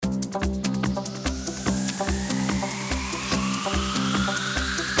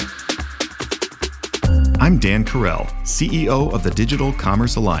I'm Dan Carell, CEO of the Digital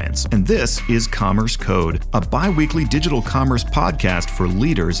Commerce Alliance, and this is Commerce Code, a bi-weekly digital commerce podcast for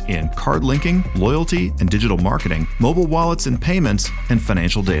leaders in card linking, loyalty and digital marketing, mobile wallets and payments, and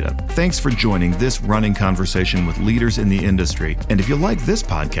financial data. Thanks for joining this running conversation with leaders in the industry. And if you like this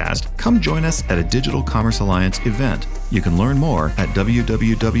podcast, come join us at a Digital Commerce Alliance event. You can learn more at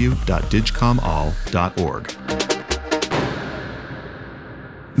www.digcomall.org.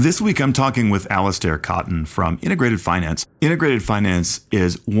 This week, I'm talking with Alistair Cotton from Integrated Finance. Integrated Finance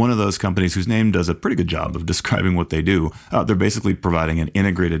is one of those companies whose name does a pretty good job of describing what they do. They're basically providing an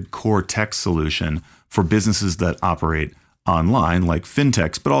integrated core tech solution for businesses that operate online, like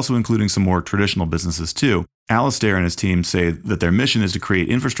fintechs, but also including some more traditional businesses too. Alistair and his team say that their mission is to create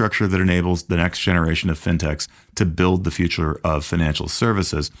infrastructure that enables the next generation of fintechs to build the future of financial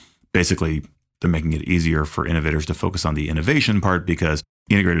services. Basically, they're making it easier for innovators to focus on the innovation part because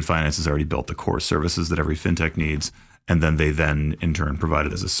Integrated Finance has already built the core services that every fintech needs, and then they in turn provide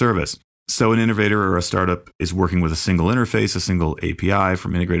it as a service. So an innovator or a startup is working with a single interface, a single API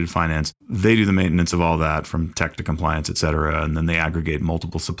from Integrated Finance. They do the maintenance of all that from tech to compliance, et cetera, and then they aggregate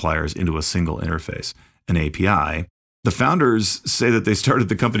multiple suppliers into a single interface, an API. The founders say that they started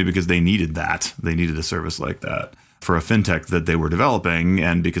the company because they needed that. They needed a service like that for a fintech that they were developing,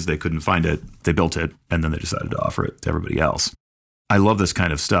 and because they couldn't find it, they built it, and then they decided to offer it to everybody else. I love this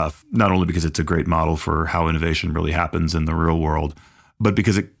kind of stuff, not only because it's a great model for how innovation really happens in the real world, but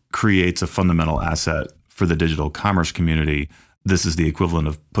because it creates a fundamental asset for the digital commerce community. This is the equivalent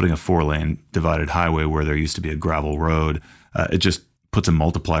of putting a 4-lane divided highway where there used to be a gravel road. It just puts a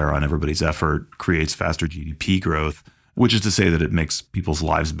multiplier on everybody's effort, creates faster GDP growth, which is to say that it makes people's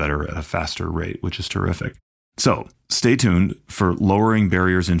lives better at a faster rate, which is terrific. So stay tuned for Lowering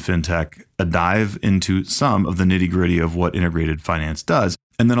Barriers in FinTech, a dive into some of the nitty-gritty of what Integrated Finance does,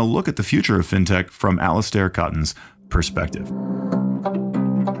 and then a look at the future of FinTech from Alistair Cotton's perspective.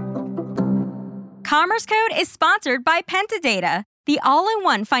 Commerce Code is sponsored by Pentadata, the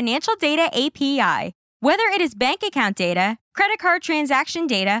all-in-one financial data API. Whether it is bank account data, credit card transaction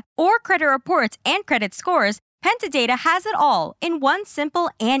data, or credit reports and credit scores, Pentadata has it all in one simple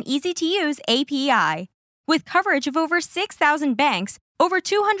and easy-to-use API. With coverage of over 6,000 banks, over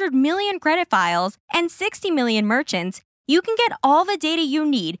 200 million credit files, and 60 million merchants, you can get all the data you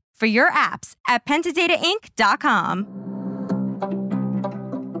need for your apps at pentadatainc.com.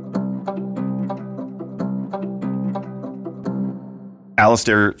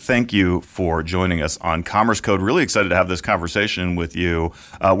 Alistair, thank you for joining us on Commerce Code. Really excited to have this conversation with you.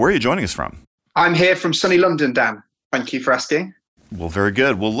 Where are you joining us from? I'm here from sunny London, Dan. Thank you for asking. Well, very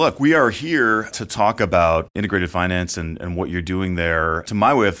good. Well, look, we are here to talk about integrated finance and what you're doing there, to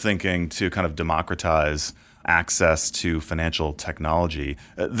my way of thinking, to kind of democratize access to financial technology.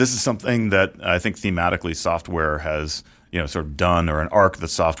 This is something that I think thematically software has sort of done, or an arc that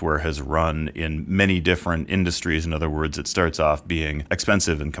software has run in many different industries. In other words, it starts off being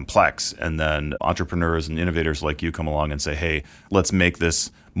expensive and complex, and then entrepreneurs and innovators like you come along and say, hey, let's make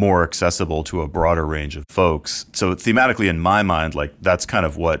this more accessible to a broader range of folks. So thematically, in my mind, that's kind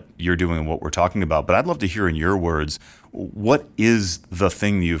of what you're doing and what we're talking about. But I'd love to hear in your words, what is the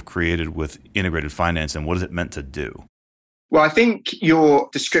thing you've created with Integrated Finance, and what is it meant to do? Well, I think your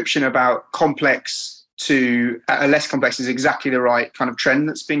description about complex to less complex is exactly the right kind of trend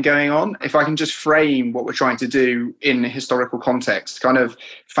that's been going on. If I can just frame what we're trying to do in a historical context, kind of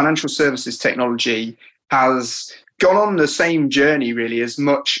financial services technology has gone on the same journey really as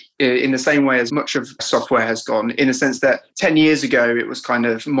much in the same way as much of software has gone, in the sense that 10 years ago it was kind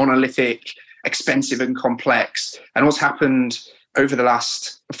of monolithic, expensive and complex. And what's happened over the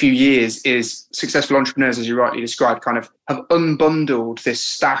last few years is successful entrepreneurs, as you rightly described, kind of have unbundled this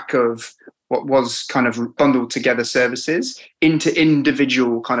stack of what was kind of bundled together services into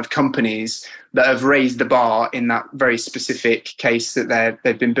individual kind of companies that have raised the bar in that very specific case that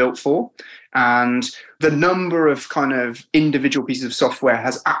they've been built for. And the number of kind of individual pieces of software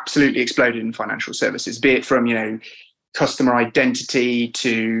has absolutely exploded in financial services, be it from, customer identity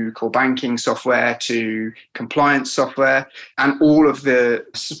to core banking software to compliance software and all of the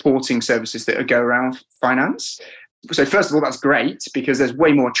supporting services that go around finance. So first of all, that's great because there's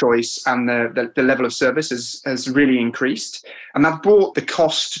way more choice and the level of service has really increased. And that brought the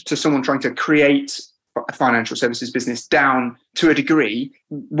cost to someone trying to create a financial services business down to a degree.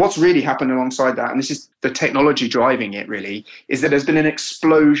 What's really happened alongside that, and this is the technology driving it really, is that there's been an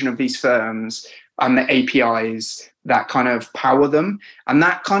explosion of these firms and the APIs that kind of power them. And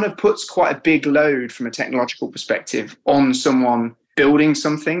that kind of puts quite a big load from a technological perspective on someone building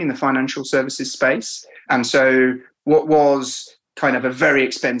something in the financial services space. And so what was kind of a very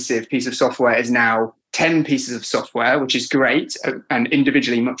expensive piece of software is now 10 pieces of software, which is great and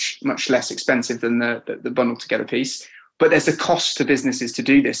individually much less expensive than the bundled together piece. But there's a cost to businesses to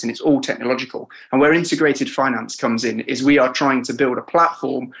do this, and it's all technological. And where integrated finance comes in is we are trying to build a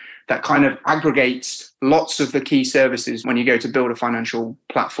platform that kind of aggregates lots of the key services when you go to build a financial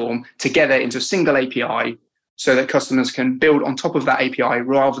platform together into a single API, so that customers can build on top of that API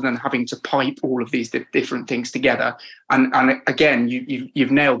rather than having to pipe all of these different things together. And again,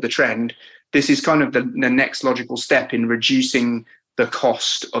 you've nailed the trend. This is kind of the next logical step in reducing the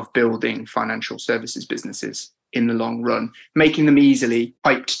cost of building financial services businesses in the long run, making them easily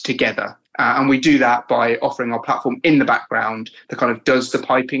piped together. And we do that by offering our platform in the background that kind of does the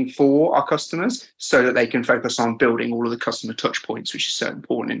piping for our customers so that they can focus on building all of the customer touch points, which is so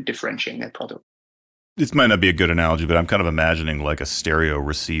important in differentiating their product. This might not be a good analogy, but I'm kind of imagining like a stereo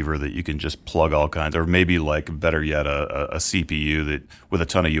receiver that you can just plug all kinds, or maybe like better yet, a CPU that with a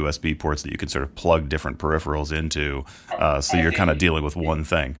ton of USB ports that you can sort of plug different peripherals into. So you're kind of dealing with one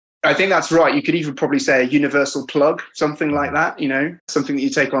thing. I think that's right. You could even probably say a universal plug, something like that, something that you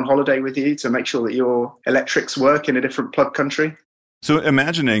take on holiday with you to make sure that your electrics work in a different plug country. So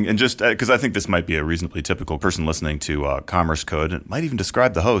imagining, and just because I think this might be a reasonably typical person listening to Commerce Code, and it might even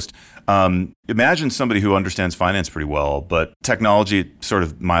describe the host. Imagine somebody who understands finance pretty well, but technology sort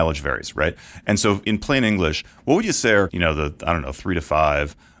of mileage varies, right? And so in plain English, what would you say are, the 3 to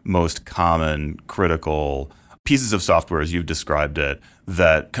 5 most common critical pieces of software, as you've described it,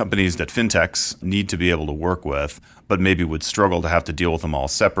 that companies, that fintechs need to be able to work with, but maybe would struggle to have to deal with them all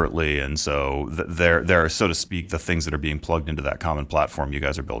separately. And so they're, so to speak, the things that are being plugged into that common platform you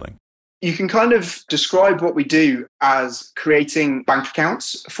guys are building. You can kind of describe what we do as creating bank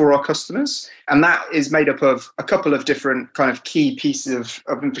accounts for our customers. And that is made up of a couple of different kind of key pieces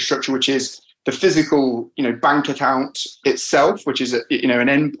of infrastructure, which is the physical, bank account itself, which is an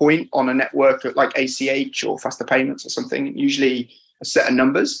endpoint on a network like ACH or Faster Payments or something, usually a set of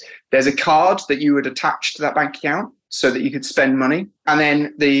numbers. There's a card that you would attach to that bank account so that you could spend money. And then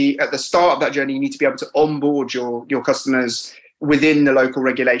at the start of that journey, you need to be able to onboard your customers within the local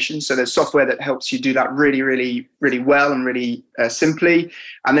regulations. So there's software that helps you do that really, really, really well and really simply.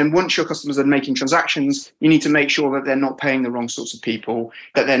 And then once your customers are making transactions, you need to make sure that they're not paying the wrong sorts of people,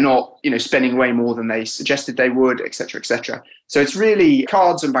 that they're not, spending way more than they suggested they would, et cetera, et cetera. So it's really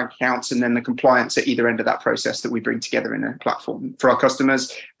cards and bank accounts and then the compliance at either end of that process that we bring together in a platform for our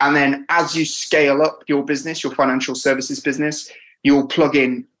customers. And then as you scale up your business, your financial services business, you'll plug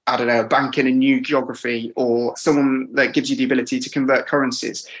in a bank in a new geography or someone that gives you the ability to convert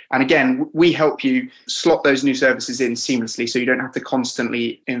currencies. And again, we help you slot those new services in seamlessly so you don't have to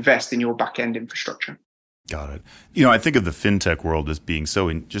constantly invest in your back-end infrastructure. Got it. I think of the fintech world as being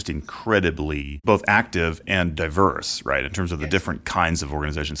just incredibly both active and diverse, right, in terms of the different kinds of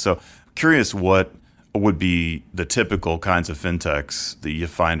organizations. So curious what would be the typical kinds of fintechs that you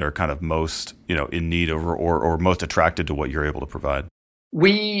find are kind of most, in need of or most attracted to what you're able to provide?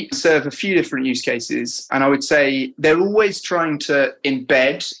 We serve a few different use cases, and I would say they're always trying to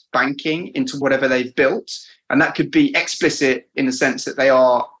embed banking into whatever they've built. And that could be explicit in the sense that they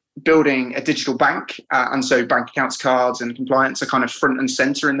are building a digital bank. And so bank accounts, cards, and compliance are kind of front and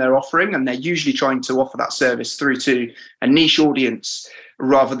center in their offering. And they're usually trying to offer that service through to a niche audience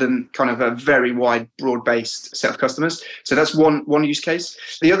rather than kind of a very wide, broad-based set of customers. So that's one use case.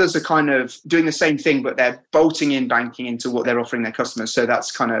 The others are kind of doing the same thing, but they're bolting in banking into what they're offering their customers. So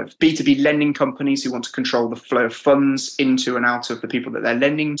that's kind of B2B lending companies who want to control the flow of funds into and out of the people that they're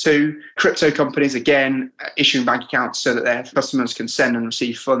lending to. Crypto companies, again, issuing bank accounts so that their customers can send and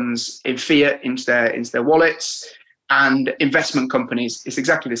receive funds in fiat into their wallets. And investment companies, it's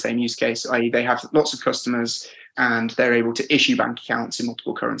exactly the same use case, i.e. they have lots of customers and they're able to issue bank accounts in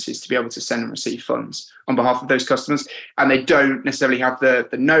multiple currencies to be able to send and receive funds on behalf of those customers. And they don't necessarily have the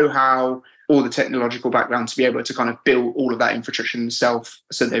know-how or the technological background to be able to kind of build all of that infrastructure themselves.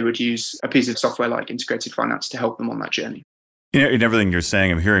 So they would use a piece of software like integrated finance to help them on that journey. In everything you're saying,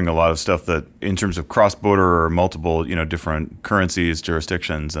 I'm hearing a lot of stuff that in terms of cross-border or multiple, different currencies,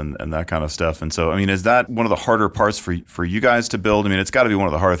 jurisdictions, and that kind of stuff. And so, is that one of the harder parts for you guys to build? It's got to be one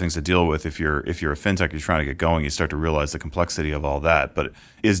of the harder things to deal with if you're a fintech, you're trying to get going, you start to realize the complexity of all that. But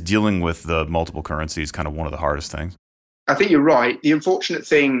is dealing with the multiple currencies kind of one of the hardest things? I think you're right. The unfortunate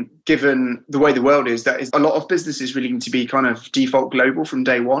thing, given the way the world is, that is a lot of businesses really need to be kind of default global from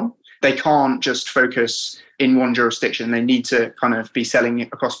day one. They can't just focus in one jurisdiction. They need to kind of be selling it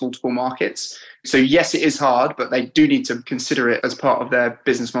across multiple markets. So yes, it is hard, but they do need to consider it as part of their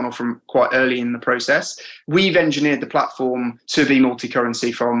business model from quite early in the process. We've engineered the platform to be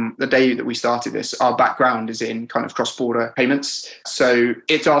multi-currency from the day that we started this. Our background is in kind of cross-border payments. So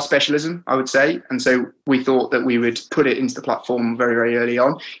it's our specialism, I would say. And so we thought that we would put it into the platform very, very early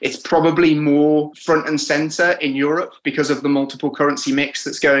on. It's probably more front and center in Europe because of the multiple currency mix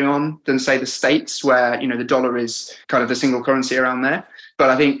that's going on than, say, the States, where, you know, the dollar is kind of the single currency around there. But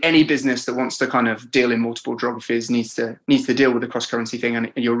I think any business that wants to kind of deal in multiple geographies needs to deal with the cross-currency thing.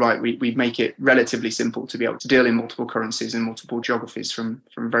 And you're right, we make it relatively simple to be able to deal in multiple currencies and multiple geographies from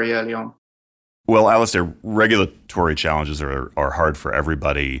very early on. Well, Alistair, regulatory challenges are hard for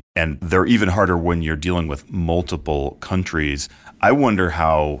everybody, and they're even harder when you're dealing with multiple countries. I wonder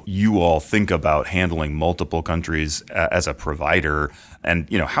how you all think about handling multiple countries as a provider, and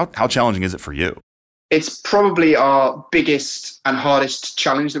how challenging is it for you? It's probably our biggest and hardest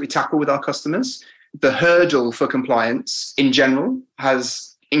challenge that we tackle with our customers. The hurdle for compliance in general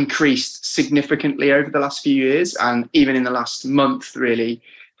has increased significantly over the last few years, and even in the last month really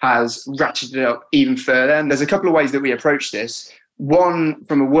has ratcheted up even further. And there's a couple of ways that we approach this. One,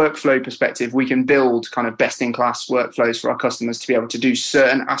 from a workflow perspective, we can build kind of best-in-class workflows for our customers to be able to do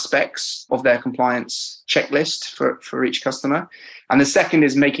certain aspects of their compliance checklist for each customer. And the second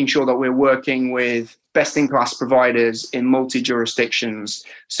is making sure that we're working with best-in-class providers in multi-jurisdictions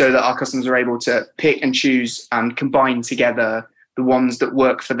so that our customers are able to pick and choose and combine together the ones that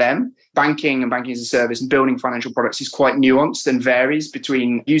work for them. Banking and banking as a service and building financial products is quite nuanced and varies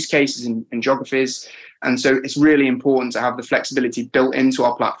between use cases and geographies. And so it's really important to have the flexibility built into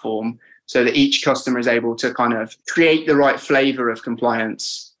our platform so that each customer is able to kind of create the right flavor of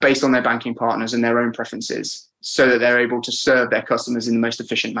compliance based on their banking partners and their own preferences so that they're able to serve their customers in the most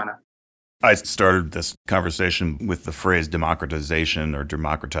efficient manner. I started this conversation with the phrase democratization or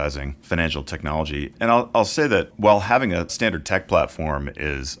democratizing financial technology. And I'll say that while having a standard tech platform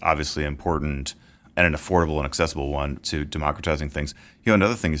is obviously important and an affordable and accessible one to democratizing things,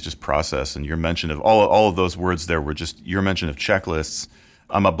 another thing is just process. And your mention of all of those words there were just your mention of checklists.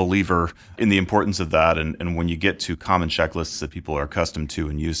 I'm a believer in the importance of that. And when you get to common checklists that people are accustomed to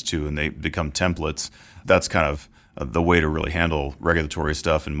and used to, and they become templates, that's kind of the way to really handle regulatory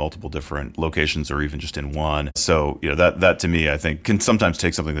stuff in multiple different locations or even just in one. So, that to me, I think can sometimes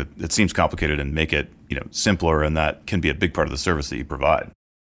take something that seems complicated and make it, simpler. And that can be a big part of the service that you provide.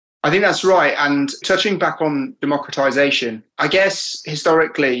 I think that's right. And touching back on democratization, I guess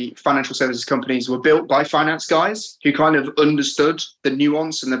historically financial services companies were built by finance guys who kind of understood the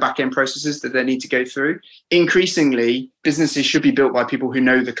nuance and the back-end processes that they need to go through. Increasingly, businesses should be built by people who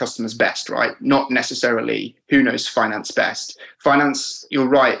know the customers best, right? Not necessarily who knows finance best. Finance, you're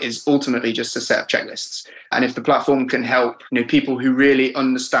right, is ultimately just a set of checklists. And if the platform can help people who really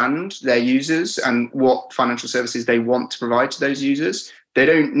understand their users and what financial services they want to provide to those users, they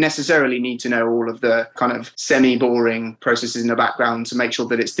don't necessarily need to know all of the kind of semi-boring processes in the background to make sure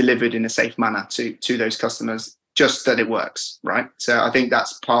that it's delivered in a safe manner to those customers, just that it works, right? So I think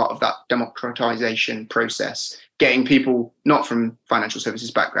that's part of that democratization process, getting people not from financial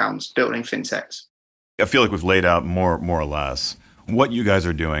services backgrounds, building fintechs. I feel like we've laid out more or less what you guys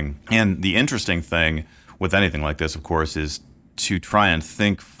are doing. And the interesting thing with anything like this, of course, is to try and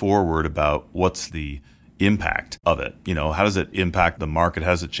think forward about what's the impact of it. How does it impact the market?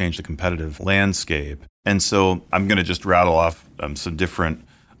 How does it change the competitive landscape? And so I'm going to just rattle off some different,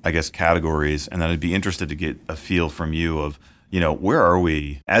 categories. And then I'd be interested to get a feel from you of, where are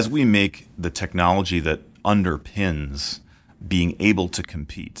we as we make the technology that underpins being able to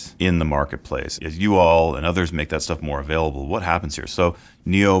compete in the marketplace? As you all and others make that stuff more available, what happens here? So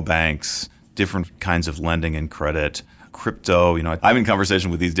neobanks, different kinds of lending and credit, crypto, I'm in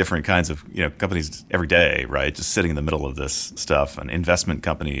conversation with these different kinds of, companies every day, right? Just sitting in the middle of this stuff, and investment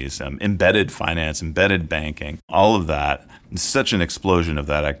companies, embedded finance, embedded banking, all of that. Such an explosion of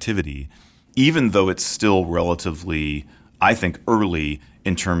that activity, even though it's still relatively, I think, early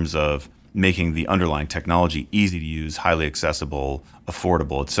in terms of making the underlying technology easy to use, highly accessible,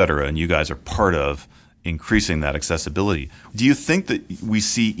 affordable, et cetera. And you guys are part of increasing that accessibility. Do you think that we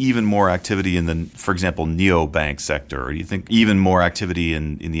see even more activity in the, for example, neobank sector? Or do you think even more activity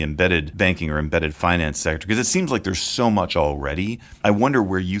in the embedded banking or embedded finance sector? Because it seems like there's so much already. I wonder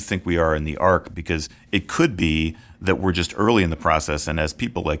where you think we are in the arc, because it could be that we're just early in the process. And as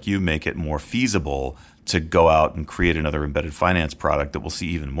people like you make it more feasible to go out and create another embedded finance product, that we'll see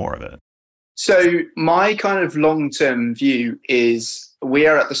even more of it. So my kind of long-term view is we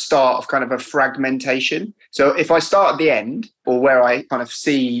are at the start of kind of a fragmentation. So if I start at the end, or where I kind of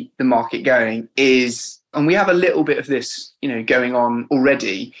see the market going, is and we have a little bit of this, going on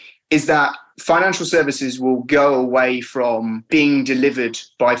already, is that financial services will go away from being delivered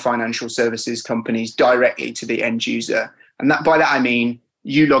by financial services companies directly to the end user. And by that, I mean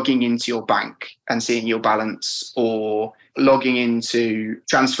you logging into your bank and seeing your balance, or logging into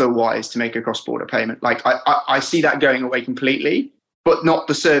TransferWise to make a cross-border payment. Like I see that going away completely, but not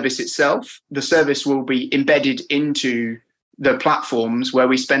the service itself. The service will be embedded into the platforms where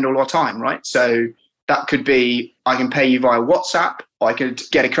we spend all our time, right? So that could be, I can pay you via WhatsApp, I could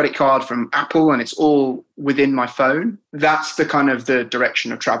get a credit card from Apple, and it's all within my phone. That's the kind of the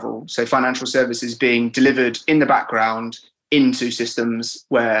direction of travel. So financial services being delivered in the background into systems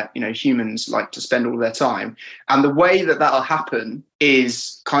where, humans like to spend all their time. And the way that that'll happen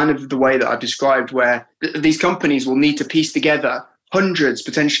is kind of the way that I've described, where these companies will need to piece together hundreds,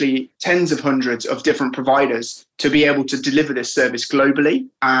 potentially tens of hundreds of different providers to be able to deliver this service globally.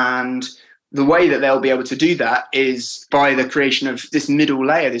 And the way that they'll be able to do that is by the creation of this middle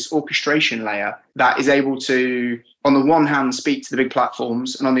layer, this orchestration layer that is able to, on the one hand, speak to the big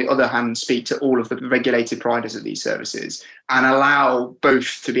platforms, and on the other hand, speak to all of the regulated providers of these services, and allow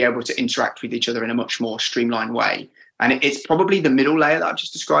both to be able to interact with each other in a much more streamlined way. And it's probably the middle layer that I've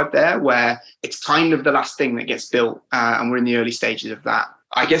just described there, where it's kind of the last thing that gets built, and we're in the early stages of that.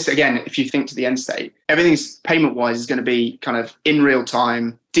 I guess, again, if you think to the end state, everything's payment-wise is going to be kind of in real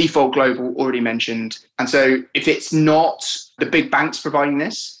time, default global, already mentioned. And so if it's not the big banks providing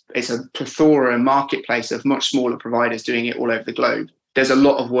this, it's a plethora, a marketplace of much smaller providers doing it all over the globe. There's a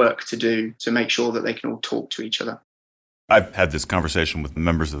lot of work to do to make sure that they can all talk to each other. I've had this conversation with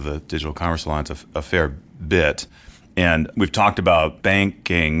members of the Digital Commerce Alliance a fair bit, and we've talked about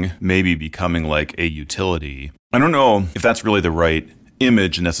banking maybe becoming like a utility. I don't know if that's really the right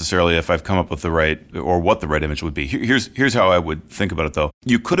image necessarily, if I've come up with the right, or what the right image would be. Here's how I would think about it, though.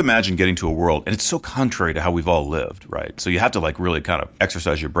 You could imagine getting to a world, and it's so contrary to how we've all lived, right? So you have to really kind of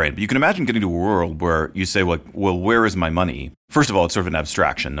exercise your brain. But you can imagine getting to a world where you say, well, where is my money? First of all, it's sort of an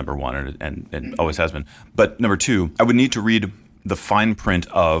abstraction, number one, and always has been. But number two, I would need to read the fine print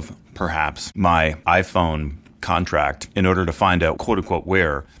of perhaps my iPhone contract in order to find out, quote unquote,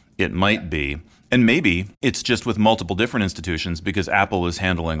 where it might be. And maybe it's just with multiple different institutions because Apple is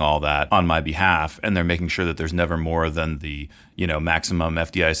handling all that on my behalf, and they're making sure that there's never more than the, maximum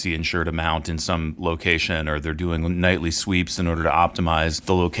FDIC insured amount in some location, or they're doing nightly sweeps in order to optimize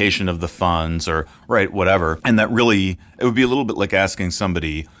the location of the funds, or whatever. And that really, it would be a little bit like asking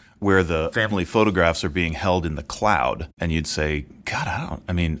somebody where the family photographs are being held in the cloud, and you'd say, God,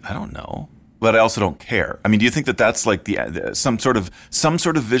 I don't know. But I also don't care. Do you think that that's like some sort of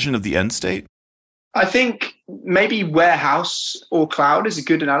vision of the end state? I think maybe warehouse or cloud is a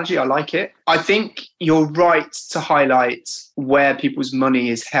good analogy. I like it. I think you're right to highlight where people's money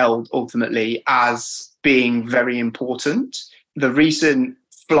is held ultimately as being very important. The recent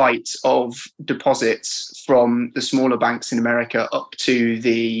flight of deposits from the smaller banks in America up to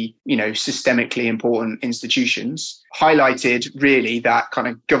the, systemically important institutions highlighted really that kind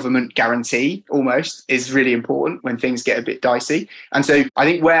of government guarantee almost is really important when things get a bit dicey. And so I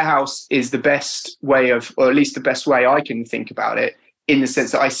think warehouse is the best way of, or at least the best way I can think about it, in the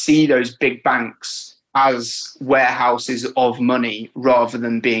sense that I see those big banks as warehouses of money rather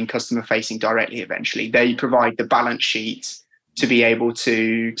than being customer facing directly eventually. They provide the balance sheet to be able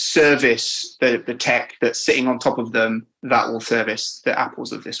to service the tech that's sitting on top of them that will service the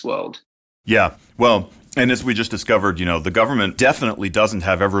Apples of this world. Yeah, well, and as we just discovered, the government definitely doesn't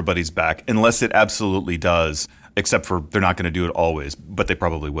have everybody's back unless it absolutely does, except for they're not going to do it always, but they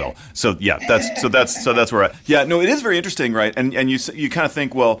probably will. So yeah, that's where yeah, no, it is very interesting, right? And you kind of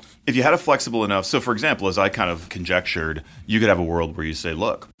think, well, if you had a flexible enough, so for example, as I kind of conjectured, you could have a world where you say,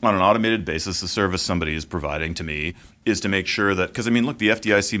 look, on an automated basis, the service somebody is providing to me is to make sure that, because look, the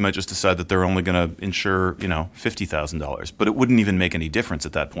FDIC might just decide that they're only going to insure, $50,000, but it wouldn't even make any difference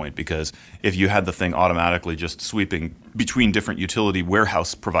at that point, because if you had the thing automatically just sweeping between different utility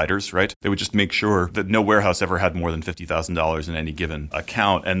warehouse providers, right, they would just make sure that no warehouse ever had more than $50,000 in any given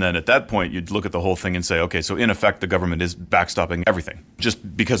account. And then at that point, you'd look at the whole thing and say, okay, so in effect, the government is backstopping everything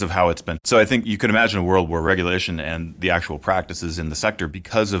just because of how it's been. So I think you could imagine a world where regulation and the actual practices in the sector,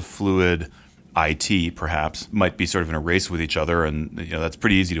 because of fluid IT perhaps, might be sort of in a race with each other, and that's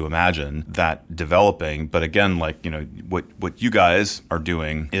pretty easy to imagine that developing. But again, what you guys are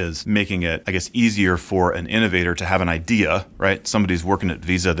doing is making it, I guess, easier for an innovator to have an idea, right? Somebody's working at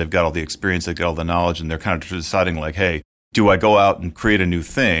Visa, they've got all the experience, they've got all the knowledge, and they're kind of deciding hey, do I go out and create a new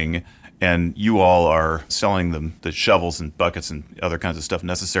thing? And you all are selling them the shovels and buckets and other kinds of stuff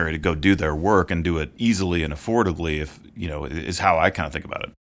necessary to go do their work and do it easily and affordably, is how I kind of think about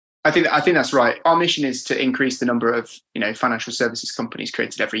it. I think that's right. Our mission is to increase the number of financial services companies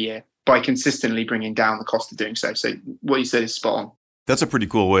created every year by consistently bringing down the cost of doing so. So what you said is spot on. That's a pretty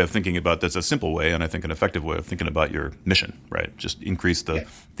cool way of thinking about that's a simple way, and I think an effective way of thinking about your mission, right? Just increase the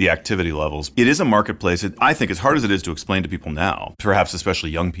activity levels. It is a marketplace. I think as hard as it is to explain to people now, perhaps especially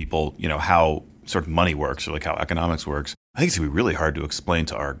young people, how sort of money works or like how economics works. I think it's gonna be really hard to explain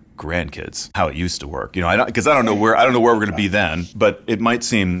to our grandkids how it used to work. Because I don't know where we're going to be then, but it might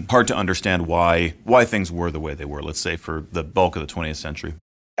seem hard to understand why things were the way they were. Let's say for the bulk of the 20th century.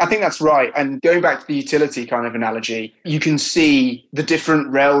 I think that's right. And going back to the utility kind of analogy, you can see the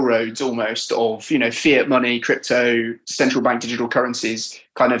different railroads almost of, fiat money, crypto, central bank digital currencies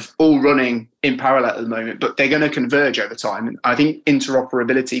kind of all running in parallel at the moment, but they're going to converge over time. And I think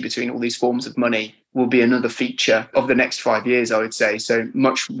interoperability between all these forms of money will be another feature of the next 5 years, I would say. So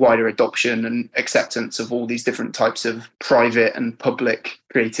much wider adoption and acceptance of all these different types of private and public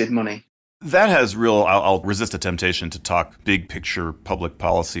created money. That has I'll resist the temptation to talk big picture public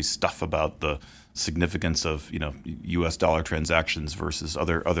policy stuff about the significance of, U.S. dollar transactions versus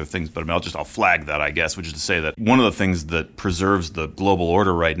other things. But I'll flag that, I guess, which is to say that one of the things that preserves the global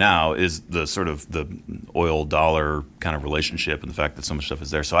order right now is the sort of the oil dollar kind of relationship and the fact that so much stuff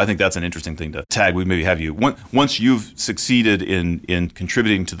is there. So I think that's an interesting thing to tag. We maybe have you once you've succeeded in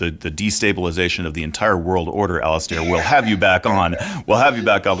contributing to the destabilization of the entire world order, Alistair, we'll have you back on.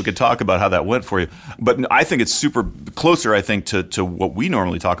 We could talk about how that went for you. But I think it's super closer, I think, to what we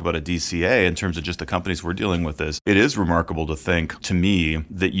normally talk about at DCA in terms of just the companies we're dealing with. It is remarkable to think, to me,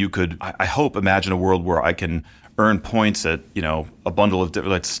 that you could, I hope, imagine a world where I can earn points at, a bundle of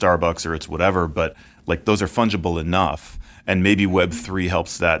different, like Starbucks or it's whatever, but like those are fungible enough. And maybe Web3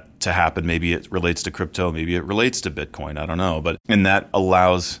 helps that to happen. Maybe it relates to crypto. Maybe it relates to Bitcoin. I don't know. And that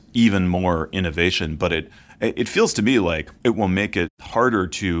allows even more innovation. But it feels to me like it will make it harder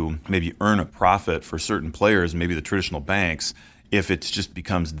to maybe earn a profit for certain players, maybe the traditional banks, if it just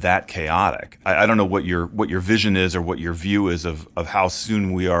becomes that chaotic. I don't know what your vision is or what your view is of how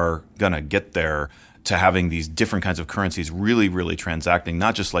soon we are going to get there to having these different kinds of currencies really, really transacting,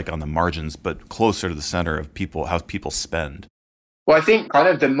 not just like on the margins, but closer to the center of how people spend. Well, I think kind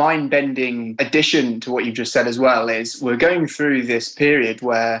of the mind-bending addition to what you've just said as well is we're going through this period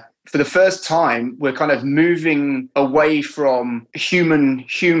where for the first time, we're kind of moving away from human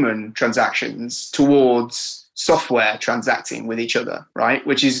transactions towards software transacting with each other, right?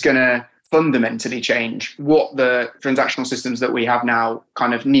 Which is going to fundamentally change what the transactional systems that we have now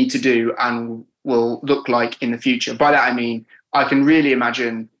kind of need to do and will look like in the future. By that, I mean, I can really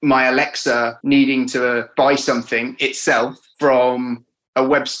imagine my Alexa needing to buy something itself from a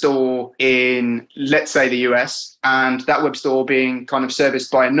web store in, let's say, the US, and that web store being kind of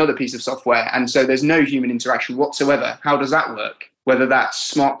serviced by another piece of software. And so there's no human interaction whatsoever. How does that work? Whether that's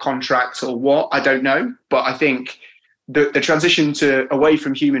smart contracts or what, I don't know. But I think the transition away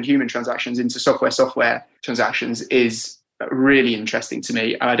from human transactions into software transactions is really interesting to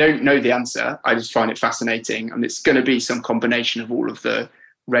me. And I don't know the answer. I just find it fascinating. And it's going to be some combination of all of the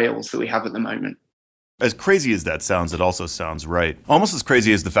rails that we have at the moment. As crazy as that sounds, it also sounds right. Almost as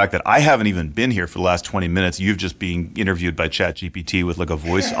crazy as the fact that I haven't even been here for the last 20 minutes. You've just been interviewed by ChatGPT with like a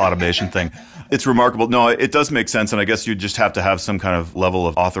voice automation thing. It's remarkable. No, it does make sense. And I guess you just have to have some kind of level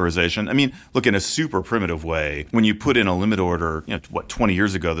of authorization. I mean, look, in a super primitive way, when you put in a limit order, 20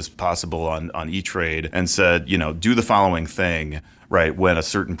 years ago, this was possible on E-Trade and said, do the following thing, right, when a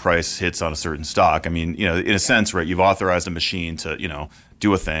certain price hits on a certain stock. I mean, in a sense, right, you've authorized a machine to,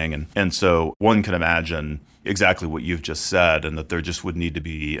 do a thing. And so one can imagine exactly what you've just said, and that there just would need to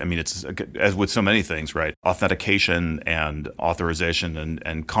be, I mean, it's as with so many things, right? Authentication and authorization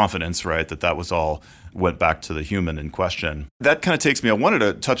and confidence, right? That was all went back to the human in question. That kind of takes me, I wanted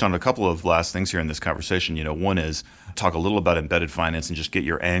to touch on a couple of last things here in this conversation. One is talk a little about embedded finance and just get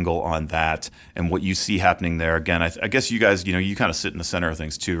your angle on that and what you see happening there. Again, I guess you guys, you kind of sit in the center of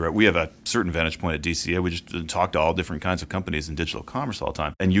things too, right? We have a certain vantage point at DCA. We just talk to all different kinds of companies in digital commerce all the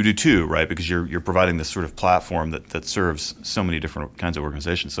time. And you do too, right? Because you're providing this sort of platform that serves so many different kinds of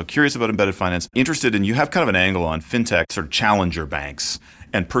organizations. So curious about embedded finance. Interested in, you have kind of an angle on fintech, sort of challenger banks.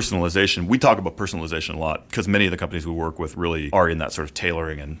 And personalization. We talk about personalization a lot because many of the companies we work with really are in that sort of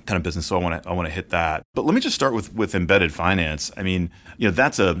tailoring and kind of business. So I want to hit that. But let me just start with embedded finance. I mean,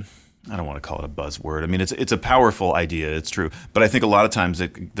 that's I don't want to call it a buzzword. I mean, it's a powerful idea. It's true. But I think a lot of times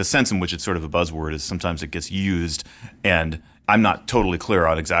the sense in which it's sort of a buzzword is sometimes it gets used, and I'm not totally clear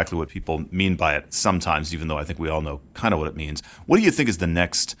on exactly what people mean by it sometimes, even though I think we all know kind of what it means. What do you think is the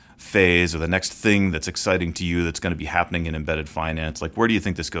next phase or the next thing that's exciting to you that's going to be happening in embedded finance? Like, where do you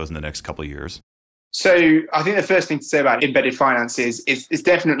think this goes in the next couple of years? So I think the first thing to say about embedded finance is it's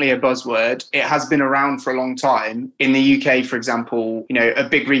definitely a buzzword. It has been around for a long time. In the UK, for example, a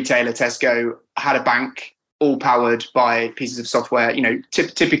big retailer, Tesco, had a bank all powered by pieces of software,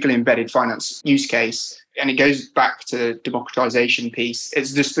 typical embedded finance use case. And it goes back to the democratization piece.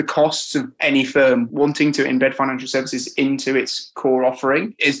 It's just the costs of any firm wanting to embed financial services into its core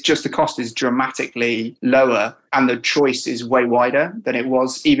offering. It's just the cost is dramatically lower and the choice is way wider than it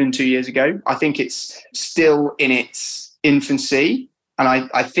was even 2 years ago. I think it's still in its infancy. And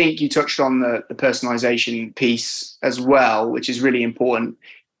I think you touched on the personalization piece as well, which is really important.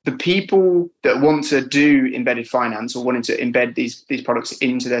 The people that want to do embedded finance or wanting to embed these products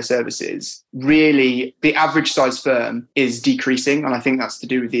into their services, really, the average size firm is decreasing. And I think that's to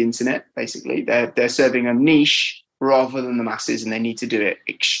do with the internet, basically. They're serving a niche rather than the masses, and they need to do it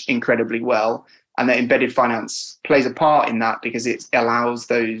incredibly well. And that embedded finance plays a part in that because it allows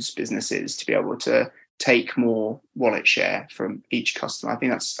those businesses to be able to take more wallet share from each customer. I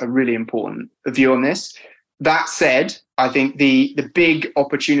think that's a really important view on this. That said, I think the big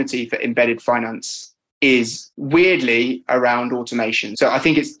opportunity for embedded finance is weirdly around automation. So I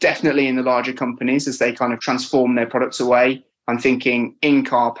think it's definitely in the larger companies as they kind of transform their products away. I'm thinking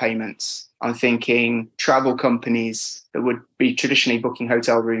in-car payments. I'm thinking travel companies that would be traditionally booking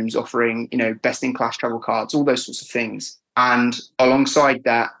hotel rooms, offering, best-in-class travel cards, all those sorts of things. And alongside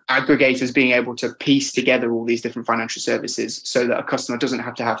that, aggregators being able to piece together all these different financial services so that a customer doesn't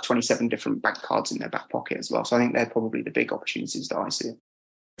have to have 27 different bank cards in their back pocket as well. So I think they're probably the big opportunities that I see.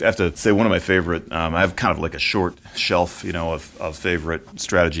 I have to say one of my favorite, I have kind of like a short shelf, of favorite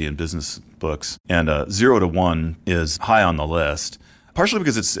strategy and business books. And 0 to 1 is high on the list. Partially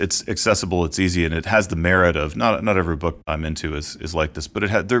because it's accessible, it's easy, and it has the merit of not every book I'm into is like this,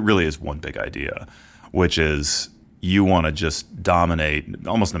 but there really is one big idea, which is you want to just dominate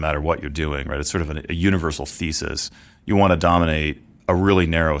almost no matter what you're doing, right? It's sort of a universal thesis. You want to dominate a really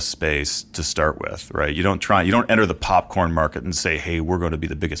narrow space to start with, right? You don't enter the popcorn market and say, hey, we're going to be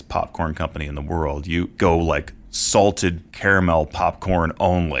the biggest popcorn company in the world. You go like salted caramel popcorn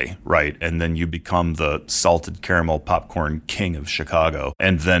only, right? And then you become the salted caramel popcorn king of Chicago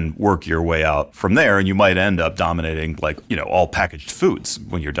and then work your way out from there. And you might end up dominating all packaged foods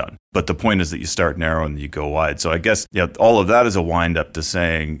when you're done. But the point is that you start narrow and you go wide. So I guess all of that is a wind up to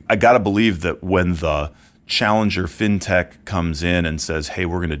saying, I got to believe that when the challenger fintech comes in and says, hey,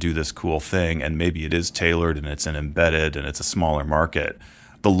 we're going to do this cool thing, and maybe it is tailored and it's an embedded and it's a smaller market,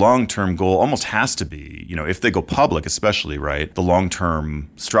 the long-term goal almost has to be, if they go public especially, right, the long-term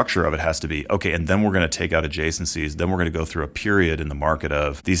structure of it has to be, okay, and then we're going to take out adjacencies, then we're going to go through a period in the market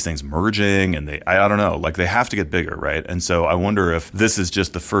of these things merging, and I don't know, they have to get bigger, right? And so I wonder if this is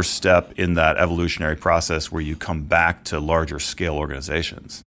just the first step in that evolutionary process where you come back to larger scale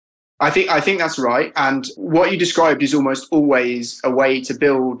organizations. I think that's right. And what you described is almost always a way to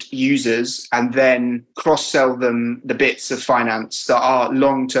build users and then cross-sell them the bits of finance that are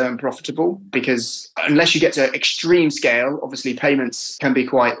long-term profitable. Because unless you get to extreme scale, obviously payments can be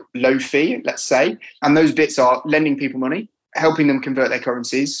quite low fee, let's say. And those bits are lending people money, helping them convert their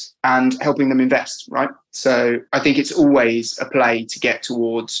currencies and helping them invest, right? So I think it's always a play to get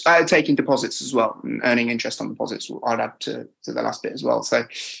towards taking deposits as well and earning interest on deposits. I'd add to the last bit as well. So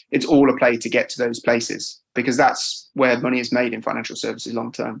it's all a play to get to those places because that's where money is made in financial services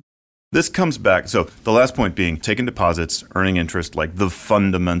long term. This comes back. So the last point being taking deposits, earning interest, like the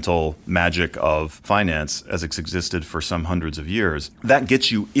fundamental magic of finance as it's existed for some hundreds of years. That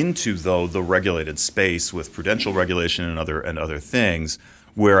gets you into, though, the regulated space with prudential regulation and other things,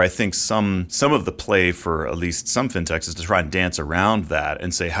 where I think some of the play for at least some fintechs is to try and dance around that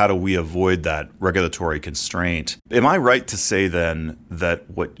and say, how do we avoid that regulatory constraint? Am I right to say then that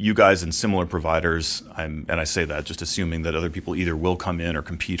what you guys and similar providers, and I say that just assuming that other people either will come in or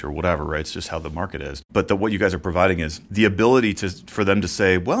compete or whatever, right? It's just how the market is. But that what you guys are providing is the ability for them to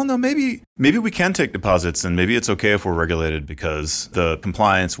say, well, no, maybe we can take deposits and maybe it's okay if we're regulated because the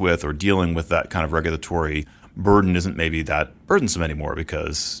compliance with or dealing with that kind of regulatory burden isn't maybe that burdensome anymore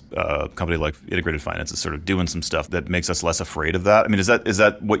because a company like Integrated Finance is sort of doing some stuff that makes us less afraid of that. I mean, is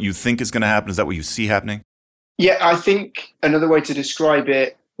that what you think is going to happen? Is that what you see happening? Yeah, I think another way to describe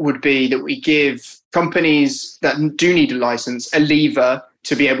it would be that we give companies that do need a license a lever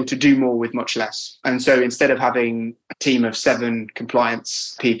to be able to do more with much less. And so instead of having a team of 7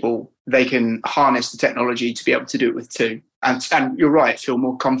 compliance people, they can harness the technology to be able to do it with 2. And you're right, feel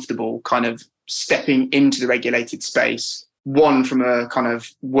more comfortable kind of stepping into the regulated space, one from a kind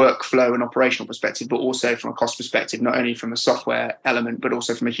of workflow and operational perspective, but also from a cost perspective, not only from a software element, but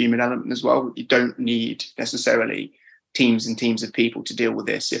also from a human element as well. You don't need necessarily teams and teams of people to deal with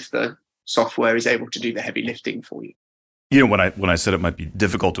this if the software is able to do the heavy lifting for you. When I said it might be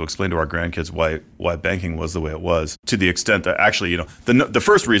difficult to explain to our grandkids why banking was the way it was, to the extent that actually, the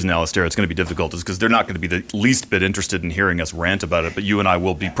first reason, Alistair, it's going to be difficult is because they're not going to be the least bit interested in hearing us rant about it, but you and I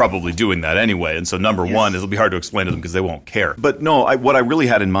will be probably doing that anyway. And so number one, it'll be hard to explain to them because they won't care. But no, what I really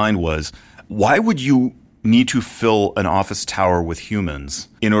had in mind was, why would you need to fill an office tower with humans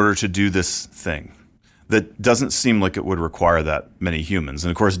in order to do this thing? That doesn't seem like it would require that many humans.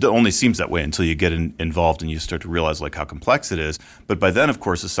 And of course, it only seems that way until you get involved and you start to realize like how complex it is. But by then, of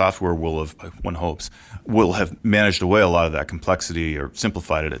course, the software one hopes, will have managed away a lot of that complexity or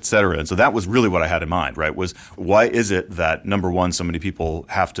simplified it, et cetera. And so that was really what I had in mind, right? Was why is it that, number one, so many people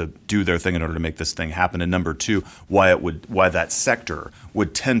have to do their thing in order to make this thing happen? And number two, why that sector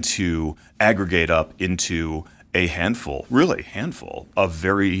would tend to aggregate up into a handful of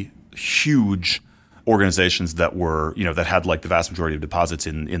very huge organizations that were, that had like the vast majority of deposits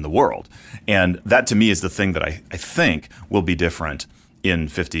in the world. And that to me is the thing that I think will be different in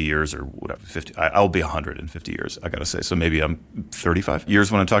 50 years or whatever, 50, I'll be 100 in 50 years, I got to say. So maybe I'm 35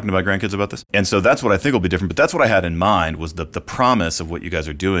 years when I'm talking to my grandkids about this. And so that's what I think will be different. But that's what I had in mind was the promise of what you guys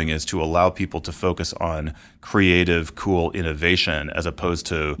are doing is to allow people to focus on creative, cool innovation as opposed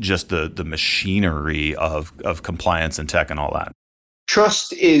to just the machinery of compliance and tech and all that.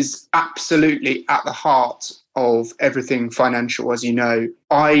 Trust is absolutely at the heart of everything financial, as you know.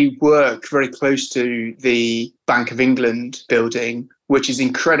 I work very close to the Bank of England building, which is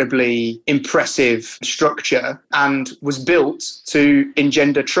incredibly impressive structure and was built to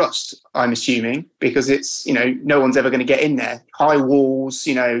engender trust, I'm assuming, because it's, no one's ever going to get in there. High walls,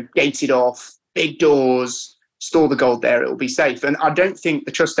 gated off, big doors. Store the gold there, it will be safe. And I don't think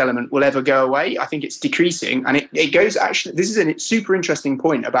the trust element will ever go away. I think it's decreasing. And it goes actually, this is a super interesting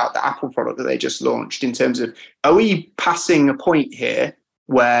point about the Apple product that they just launched in terms of, are we passing a point here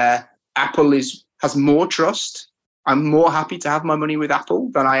where Apple has more trust? I'm more happy to have my money with Apple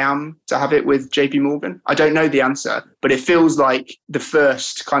than I am to have it with JP Morgan. I don't know the answer, but it feels like the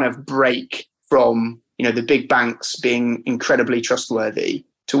first kind of break from, the big banks being incredibly trustworthy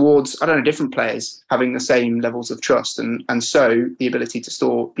towards, different players having the same levels of trust and so the ability to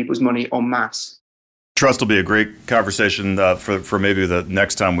store people's money en masse. Trust will be a great conversation for maybe the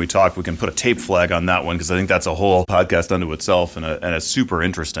next time we talk. We can put a tape flag on that one because I think that's a whole podcast unto itself and a super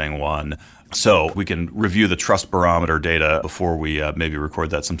interesting one. So we can review the trust barometer data before we maybe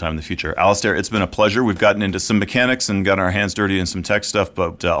record that sometime in the future. Alistair, it's been a pleasure. We've gotten into some mechanics and gotten our hands dirty in some tech stuff,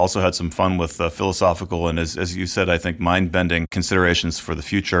 but also had some fun with philosophical and, as you said, I think mind-bending considerations for the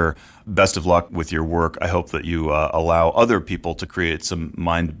future. Best of luck with your work. I hope that you allow other people to create some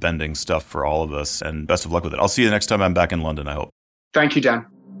mind-bending stuff for all of us, and best of luck with it. I'll see you next time I'm back in London, I hope. Thank you, Dan.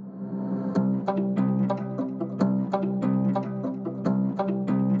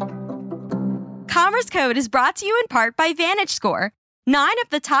 Commerce Code is brought to you in part by VantageScore. 9 of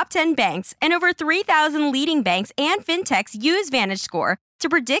the top 10 banks and over 3,000 leading banks and fintechs use VantageScore to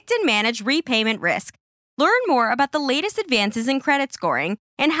predict and manage repayment risk. Learn more about the latest advances in credit scoring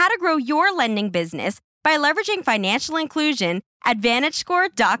and how to grow your lending business by leveraging financial inclusion at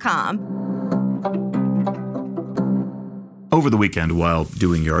VantageScore.com. Over the weekend, while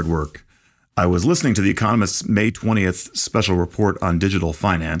doing yard work, I was listening to The Economist's May 20th special report on digital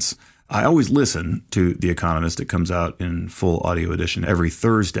finance. I always listen to The Economist. It comes out in full audio edition every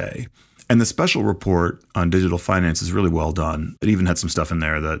Thursday. And the special report on digital finance is really well done. It even had some stuff in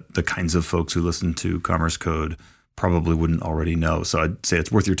there that the kinds of folks who listen to Commerce Code probably wouldn't already know. So I'd say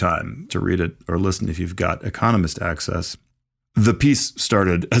it's worth your time to read it or listen if you've got Economist access. The piece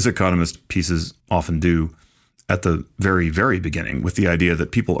started, as Economist pieces often do, at the very, very beginning with the idea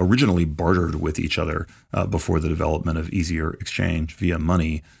that people originally bartered with each other before the development of easier exchange via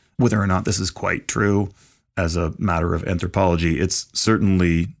money. Whether or not this is quite true as a matter of anthropology, it's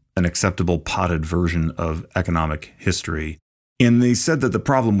certainly an acceptable potted version of economic history. And they said that the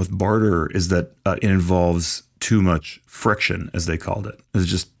problem with barter is that it involves too much friction, as they called it. It's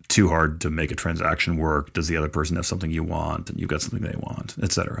just too hard to make a transaction work. Does the other person have something you want and you've got something they want,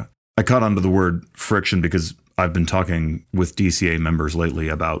 etc. I caught onto the word friction because I've been talking with DCA members lately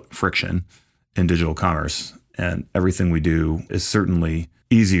about friction in digital commerce, and everything we do is certainly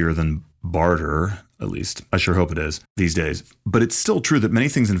easier than barter, at least I sure hope it is these days. But it's still true that many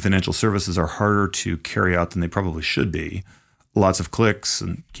things in financial services are harder to carry out than they probably should be. Lots of clicks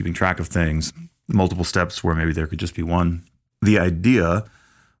and keeping track of things, multiple steps where maybe there could just be one. The idea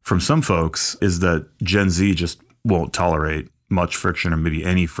from some folks is that Gen Z just won't tolerate much friction or maybe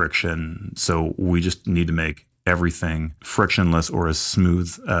any friction. So we just need to make everything frictionless or as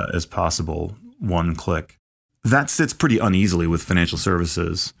smooth as possible, one click. That sits pretty uneasily with financial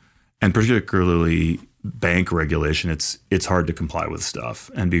services. And particularly bank regulation, it's hard to comply with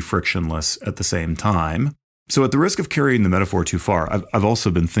stuff and be frictionless at the same time. So at the risk of carrying the metaphor too far, I've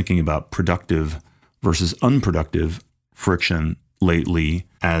also been thinking about productive versus unproductive friction lately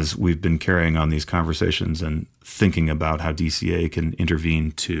as we've been carrying on these conversations and thinking about how DCA can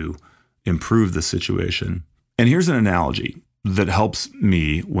intervene to improve the situation. And here's an analogy that helps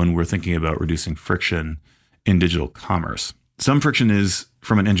me when we're thinking about reducing friction in digital commerce. Some friction is,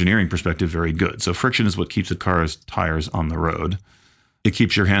 from an engineering perspective, very good. So friction is what keeps a car's tires on the road. It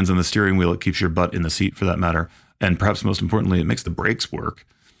keeps your hands on the steering wheel. It keeps your butt in the seat, for that matter. And perhaps most importantly, it makes the brakes work.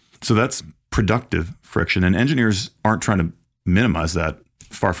 So that's productive friction. And engineers aren't trying to minimize that.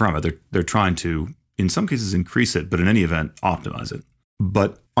 Far from it. They're trying to, in some cases, increase it, but in any event, optimize it.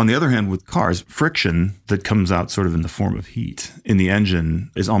 But on the other hand, with cars, friction that comes out sort of in the form of heat in the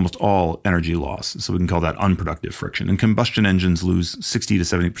engine is almost all energy loss. So we can call that unproductive friction. And combustion engines lose 60 to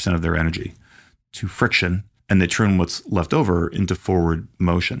 70% of their energy to friction, and they turn what's left over into forward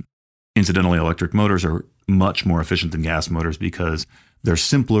motion. Incidentally, electric motors are much more efficient than gas motors because they're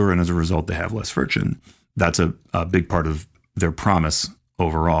simpler, and as a result, they have less friction. That's a big part of their promise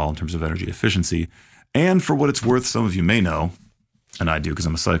overall in terms of energy efficiency. And for what it's worth, some of you may know, and I do because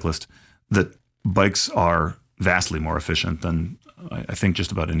I'm a cyclist, that bikes are vastly more efficient than I think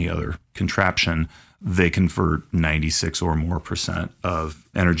just about any other contraption. They convert 96 or more % of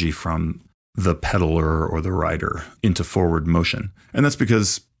energy from the pedaler or the rider into forward motion. And that's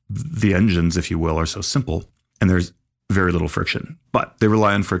because the engines, if you will, are so simple and there's very little friction. But they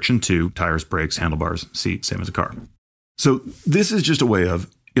rely on friction too: tires, brakes, handlebars, seat, same as a car. So this is just a way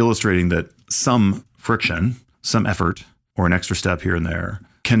of illustrating that some friction, some effort, or an extra step here and there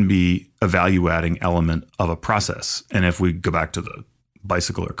can be a value-adding element of a process. And if we go back to the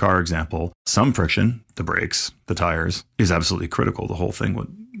bicycle or car example, some friction, the brakes, the tires, is absolutely critical. The whole thing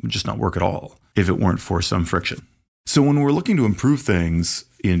would just not work at all if it weren't for some friction. So when we're looking to improve things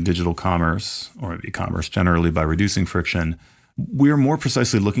in digital commerce, or maybe commerce generally, by reducing friction, we're more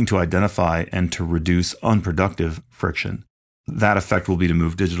precisely looking to identify and to reduce unproductive friction. That effect will be to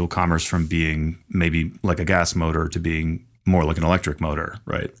move digital commerce from being maybe like a gas motor to being more like an electric motor,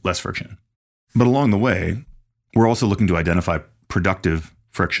 right? Less friction. But along the way, we're also looking to identify productive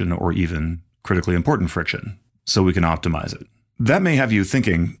friction or even critically important friction so we can optimize it. That may have you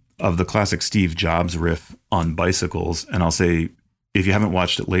thinking of the classic Steve Jobs riff on bicycles. And I'll say, if you haven't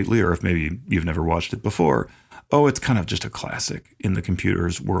watched it lately, or if maybe you've never watched it before, oh, it's kind of just a classic in the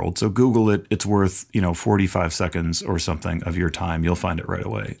computer's world. So Google it. It's worth, 45 seconds or something of your time. You'll find it right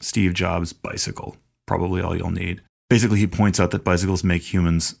away. Steve Jobs bicycle, probably all you'll need. Basically, he points out that bicycles make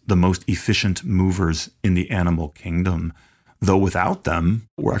humans the most efficient movers in the animal kingdom, though without them,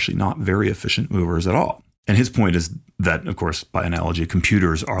 we're actually not very efficient movers at all. And his point is that, of course, by analogy,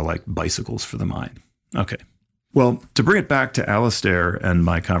 computers are like bicycles for the mind. Okay. Well, to bring it back to Alistair and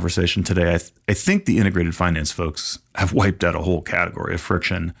my conversation today, I think the integrated finance folks have wiped out a whole category of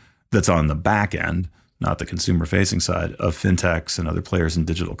friction that's on the back end, not the consumer-facing side, of fintechs and other players in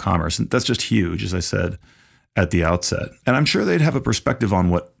digital commerce. And that's just huge, as I said at the outset. And I'm sure they'd have a perspective on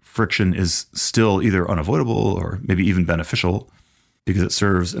what friction is still either unavoidable or maybe even beneficial because it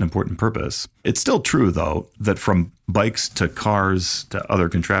serves an important purpose. It's still true, though, that from bikes to cars to other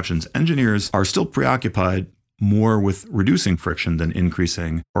contraptions, engineers are still preoccupied more with reducing friction than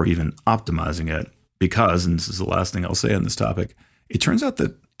increasing or even optimizing it because, and this is the last thing I'll say on this topic, it turns out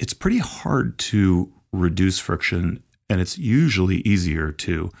that it's pretty hard to reduce friction and it's usually easier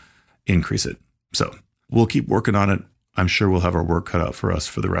to increase it. So we'll keep working on it. I'm sure we'll have our work cut out for us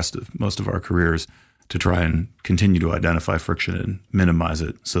for the rest of most of our careers to try and continue to identify friction and minimize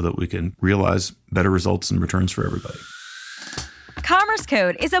it so that we can realize better results and returns for everybody. Commerce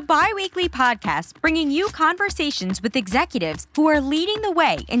Code is a bi-weekly podcast bringing you conversations with executives who are leading the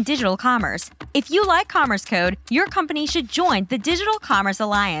way in digital commerce. If you like Commerce Code, your company should join the Digital Commerce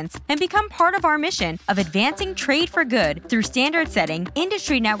Alliance and become part of our mission of advancing trade for good through standard setting,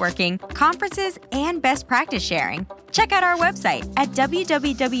 industry networking, conferences, and best practice sharing. Check out our website at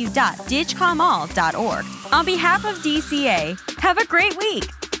www.digcomall.org. On behalf of DCA, have a great week.